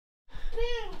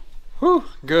Whew,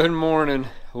 good morning.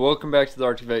 Welcome back to the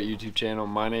Arctic Vette YouTube channel.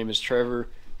 My name is Trevor.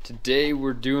 Today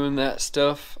we're doing that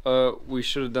stuff we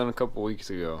should have done a couple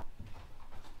weeks ago.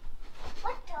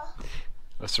 What the?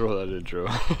 Let's roll that intro.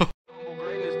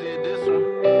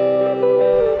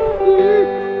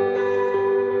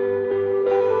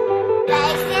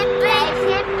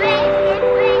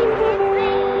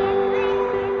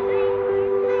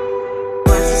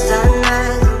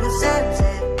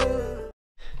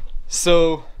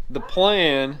 So the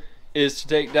plan is to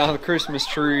take down the Christmas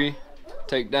tree,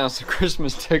 take down some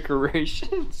Christmas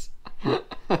decorations,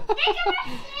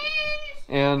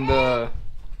 and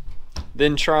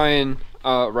then try and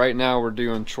right now we're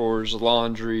doing chores,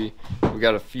 laundry. We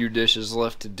got a few dishes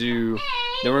left to do.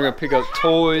 Then we're gonna pick up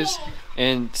toys,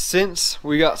 and since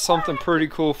we got something pretty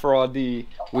cool for Audi,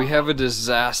 we have a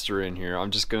disaster in here.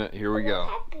 Here we go.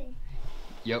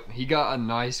 Yep, he got a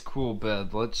nice cool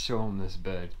bed. Let's show him this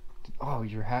bed. Oh,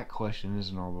 your hat collection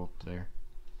isn't all up there.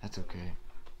 That's okay.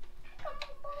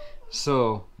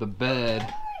 So the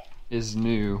bed is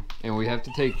new, and we have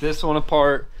to take this one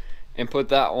apart and put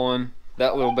that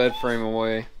little bed frame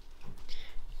away.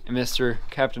 And Mr.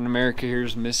 Captain America here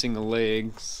is missing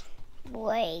legs.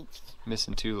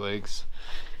 Missing 2 legs.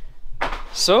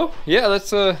 So yeah,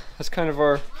 that's kind of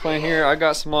our plan here. I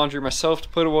got some laundry myself to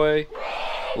put away.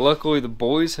 Luckily the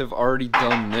boys have already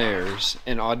done theirs,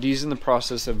 and Audi's in the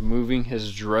process of moving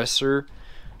his dresser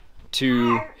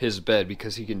to his bed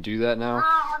because he can do that now.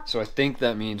 So I think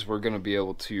that means we're gonna be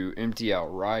able to empty out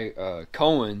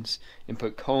Cohen's and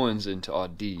put Cohen's into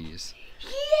Audi's.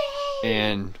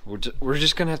 And we're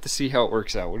just gonna have to see how it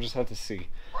works out. We'll just have to see.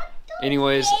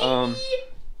 Anyways,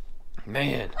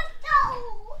 man.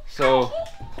 So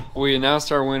we announced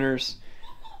our winners.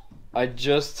 I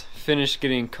just finished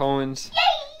getting Cohen's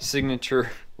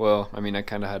signature. Well, I mean, I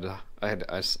kind of had to.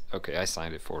 Okay, I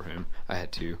signed it for him. I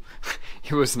had to.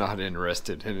 He was not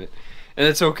interested in it, and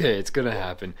it's okay. It's gonna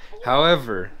happen.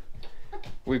 However,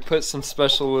 we put some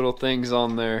special little things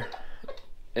on there,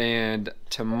 and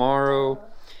tomorrow,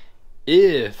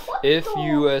 if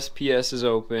USPS is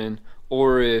open,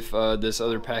 or if this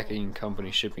other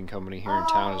shipping company here in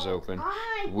town is open,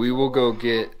 we will go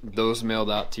get those mailed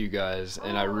out to you guys,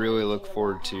 and I really look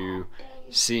forward to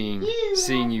seeing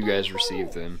you guys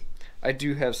receive them. I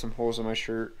do have some holes in my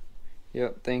shirt.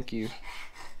 Yep, thank you.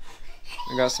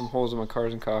 I got some holes in my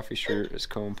Cars and Coffee shirt, as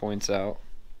Cohen points out.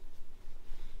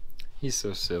 He's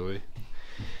so silly.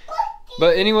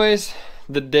 But anyways,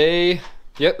 the day.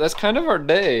 Yep, that's kind of our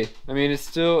day. I mean,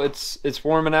 it's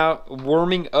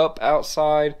warming up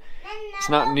outside. It's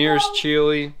not near as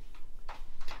chilly,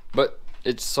 but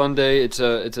it's Sunday. It's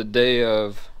a day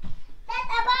of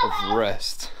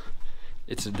rest.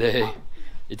 It's a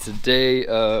day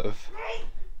of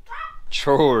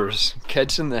chores,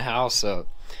 catching the house up.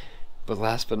 But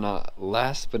last but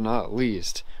not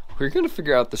least, we're gonna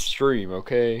figure out the stream.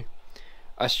 Okay,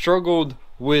 I struggled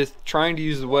with trying to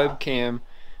use the webcam.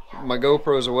 My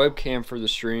GoPro is a webcam for the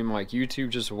stream. Like, YouTube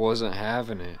just wasn't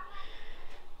having it.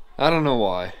 I don't know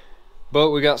why,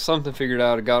 but we got something figured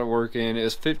out. It got it working. It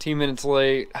was 15 minutes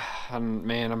late.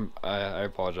 Man, I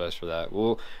apologize for that.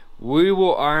 We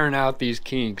will iron out these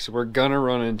kinks. We're gonna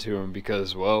run into them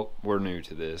because, well, we're new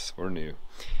to this. We're new.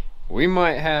 We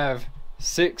might have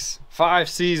 5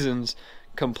 seasons,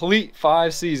 complete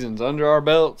 5 seasons under our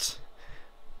belts,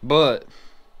 but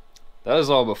that was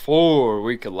all before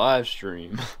we could live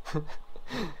stream.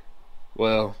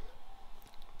 Well,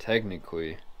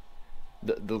 technically,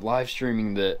 the live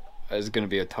streaming that is going to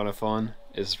be a ton of fun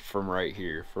is from right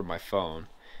here, from my phone.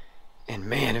 And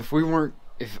man, if we weren't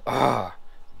in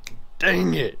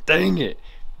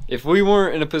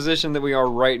a position that we are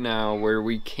right now where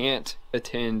we can't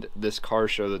attend this car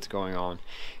show that's going on.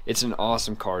 It's an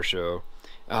awesome car show.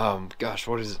 Gosh,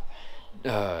 what is it?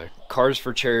 Cars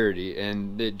for Charity,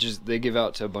 and they give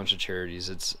out to a bunch of charities.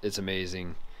 It's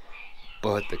amazing,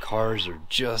 but the cars are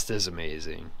just as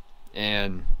amazing,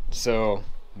 and so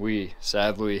we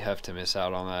sadly have to miss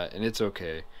out on that, and it's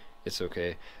okay.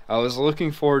 I was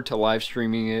looking forward to live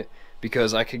streaming it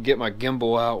because I could get my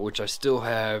gimbal out, which I still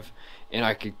have, and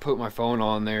I could put my phone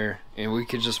on there and we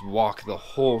could just walk the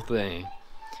whole thing.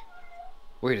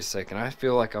 Wait a second, I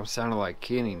feel like I'm sounding like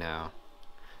Kenny now.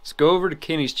 So go over to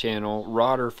Kenny's channel,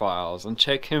 Rodder Files, and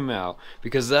check him out,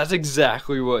 because that's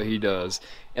exactly what he does.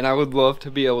 And I would love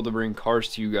to be able to bring cars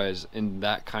to you guys in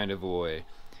that kind of a way.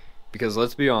 Because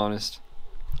let's be honest,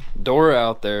 Dora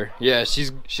out there, yeah, she's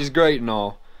great and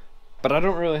all, but I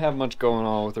don't really have much going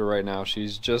on with her right now.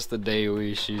 She's just a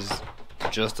daily. She's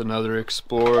just another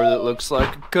explorer that looks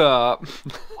like a cop.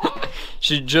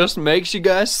 She just makes you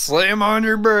guys slam on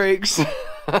your brakes.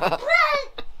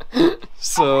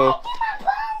 So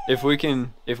if we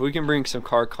can bring some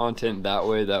car content that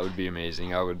way, that would be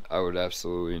amazing. I would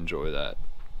absolutely enjoy that.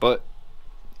 But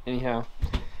anyhow,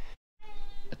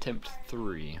 attempt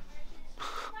 3.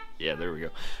 Yeah, there we go.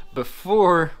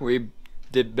 Before we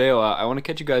did bailout, I want to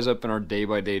catch you guys up in our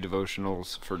day-by-day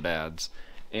devotionals for dads.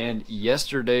 And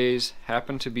yesterday's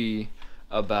happened to be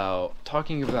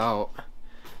talking about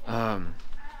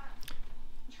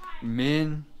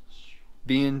men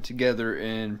being together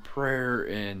in prayer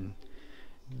and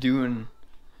doing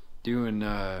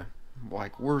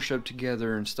like worship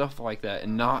together and stuff like that,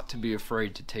 and not to be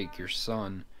afraid to take your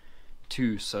son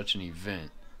to such an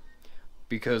event,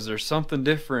 because there's something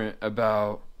different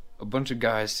about a bunch of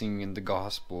guys singing the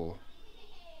gospel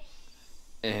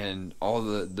and all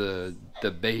the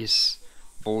bass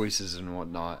voices and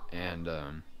whatnot, and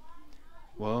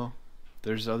well,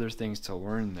 there's other things to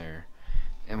learn there.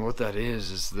 And what that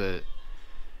is that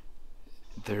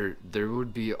there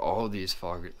would be all these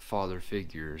father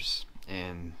figures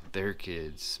and their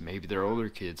kids, maybe they're older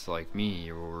kids like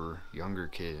me or younger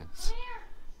kids,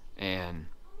 and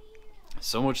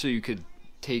so much that you could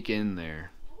take in there.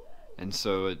 And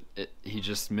so he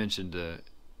just mentioned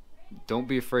don't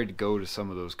be afraid to go to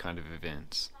some of those kind of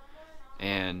events.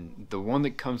 And the one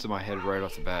that comes to my head right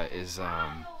off the bat is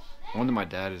one that my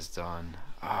dad has done.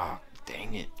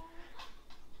 Dang it,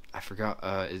 I forgot.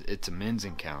 It's a men's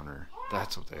encounter.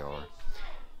 That's what they are.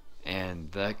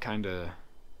 And that kind of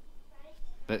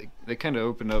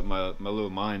opened up my little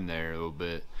mind there a little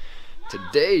bit.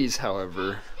 Today's,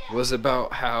 however, was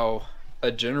about how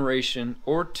a generation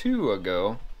or two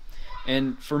ago,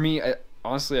 and for me,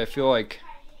 honestly, I feel like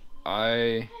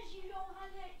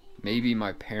maybe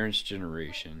my parents'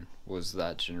 generation was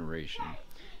that generation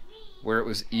where it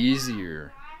was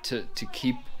easier to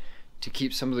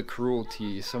keep some of the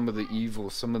cruelty, some of the evil,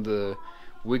 some of the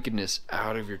wickedness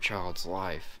out of your child's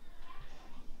life.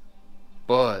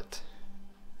 But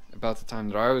about the time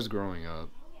that I was growing up,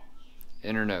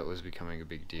 internet was becoming a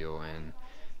big deal, and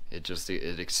it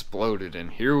exploded,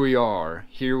 and here we are.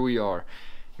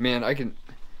 Man, we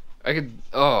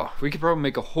could probably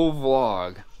make a whole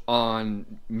vlog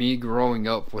on me growing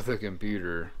up with a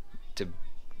computer to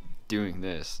doing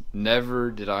this.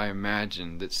 Never did I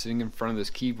imagine that sitting in front of this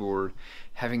keyboard,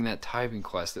 having that typing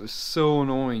class that was so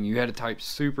annoying, you had to type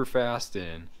super fast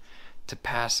in to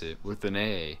pass it with an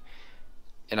A,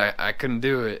 and I couldn't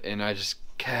do it, and I just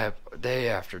kept day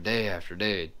after day after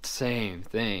day, same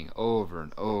thing over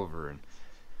and over, and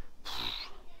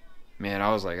man,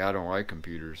 I was like, I don't like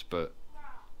computers, but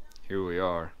here we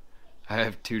are. I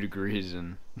have 2 degrees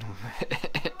in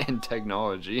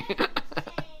technology.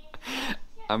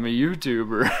 I'm a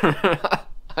YouTuber.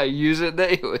 I use it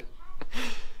daily.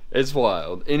 It's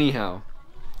wild. Anyhow,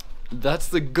 that's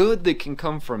the good that can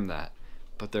come from that.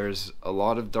 But there's a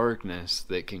lot of darkness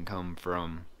that can come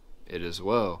from it as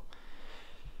well.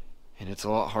 And it's a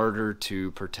lot harder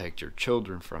to protect your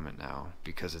children from it now,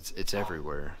 because it's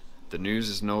everywhere. The news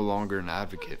is no longer an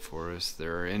advocate for us.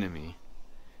 They're our enemy.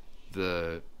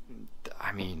 I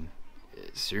mean,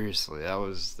 seriously, that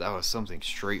was something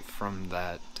straight from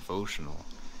that devotional.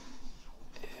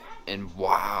 And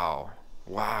wow,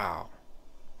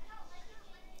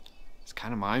 it's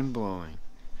kind of mind-blowing.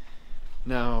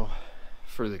 Now,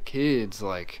 for the kids,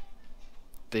 like,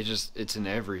 it's in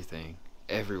everything,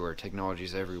 everywhere.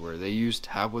 Technology's everywhere. They use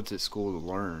tablets at school to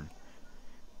learn.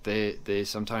 They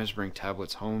sometimes bring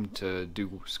tablets home to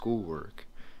do schoolwork.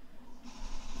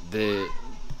 The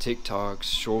TikToks,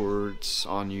 shorts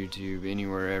on YouTube,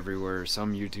 anywhere, everywhere.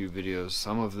 Some YouTube videos,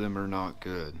 some of them are not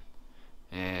good,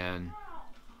 and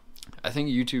I think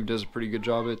YouTube does a pretty good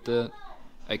job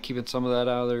at keeping some of that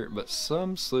out of there, but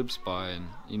some slips by, and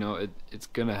it's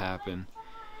gonna happen.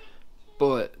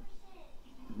 But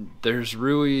there's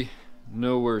really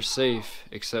nowhere safe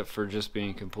except for just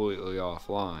being completely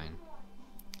offline,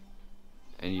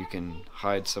 and you can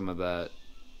hide some of that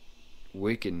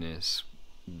wickedness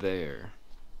there.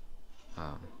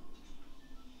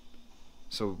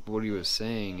 So what he was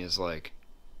saying is, like,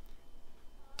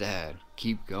 Dad,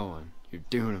 keep going. You're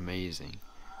doing amazing.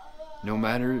 No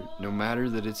matter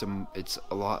that it's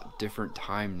a lot different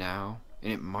time now,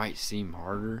 and it might seem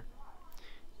harder,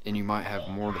 and you might have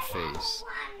more to face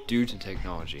due to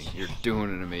technology. You're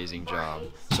doing an amazing job.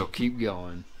 So keep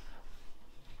going.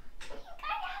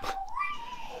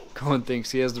 Colin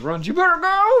thinks he has the runs. You better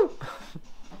go!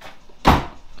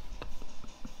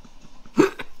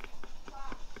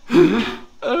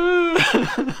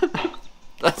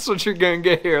 That's what you're gonna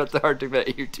get here at the Hard to Bet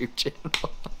YouTube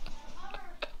channel.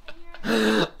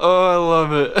 Oh, I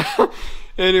love it.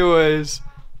 Anyways,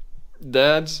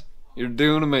 dads, you're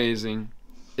doing amazing.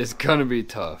 It's gonna be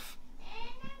tough.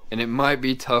 And it might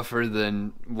be tougher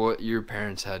than what your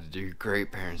parents had to do, your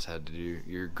great parents had to do,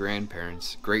 your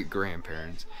grandparents, great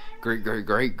grandparents, great great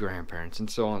great grandparents,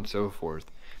 and so on and so forth.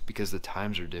 Because the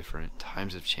times are different,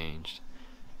 times have changed.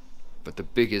 But the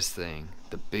biggest thing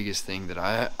that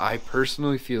I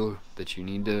personally feel that you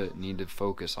need to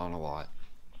focus on a lot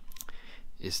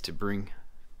is to bring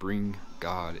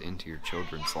God into your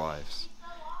children's lives.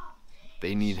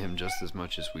 They need him just as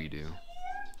much as we do.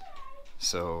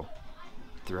 So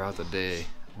throughout the day,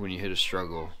 when you hit a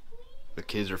struggle, the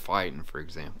kids are fighting, for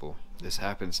example. This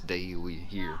happens daily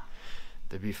here.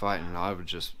 They'd be fighting, and I'll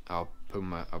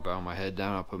bow my head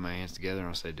down, I'll put my hands together, and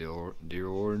I'll say, Dear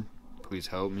Lord, please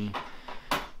help me.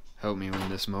 Help me in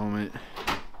this moment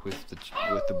with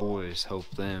the boys. Help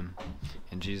them.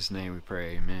 In Jesus' name we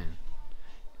pray, amen.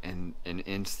 And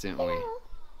instantly,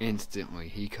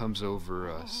 he comes over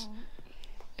us,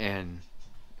 and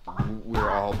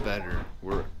we're all better.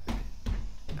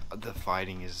 The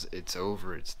fighting it's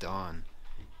over, it's done.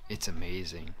 It's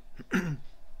amazing.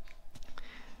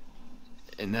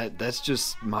 And that's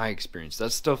just my experience.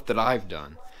 That's stuff that I've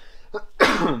done.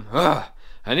 I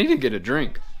need to get a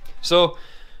drink. So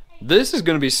this is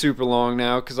going to be super long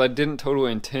now because I didn't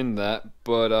totally intend that,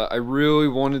 but I really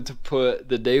wanted to put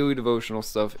the daily devotional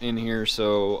stuff in here.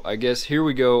 So I guess here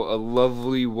we go, a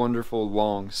lovely, wonderful,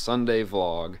 long Sunday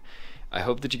vlog. I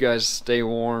hope that you guys stay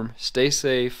warm, stay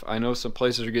safe. I know some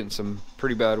places are getting some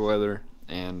pretty bad weather,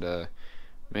 and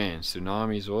man,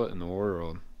 tsunamis, what in the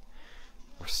world?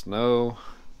 Or snow.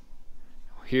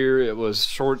 Here it was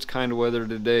shorts kind of weather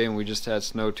today, and we just had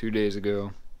snow 2 days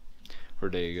ago, or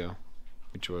a day ago.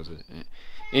 Which was it?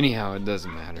 Anyhow, it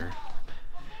doesn't matter.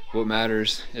 What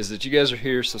matters is that you guys are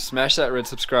here, so smash that red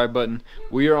subscribe button.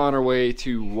 We are on our way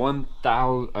to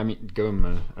 1,000.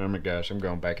 Oh my gosh, I'm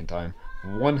going back in time.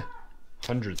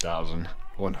 100,000.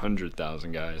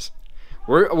 100,000 guys.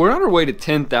 We're on our way to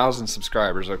 10,000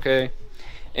 subscribers, okay?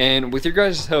 And with your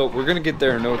guys' help, we're gonna get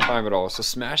there in no time at all. So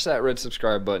smash that red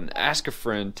subscribe button. Ask a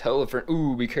friend. Tell a friend.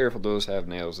 Ooh, be careful. Those have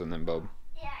nails in them, bub.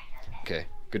 Okay,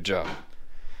 good job.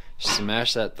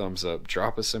 Smash that thumbs up.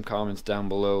 Drop us some comments down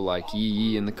below, like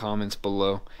yee in the comments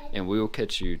below, and we will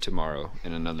catch you tomorrow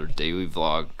in another daily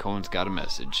vlog. Cohen's got a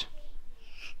message.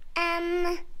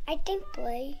 I didn't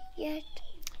play yet.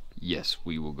 Yes,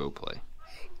 we will go play.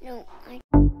 No, I.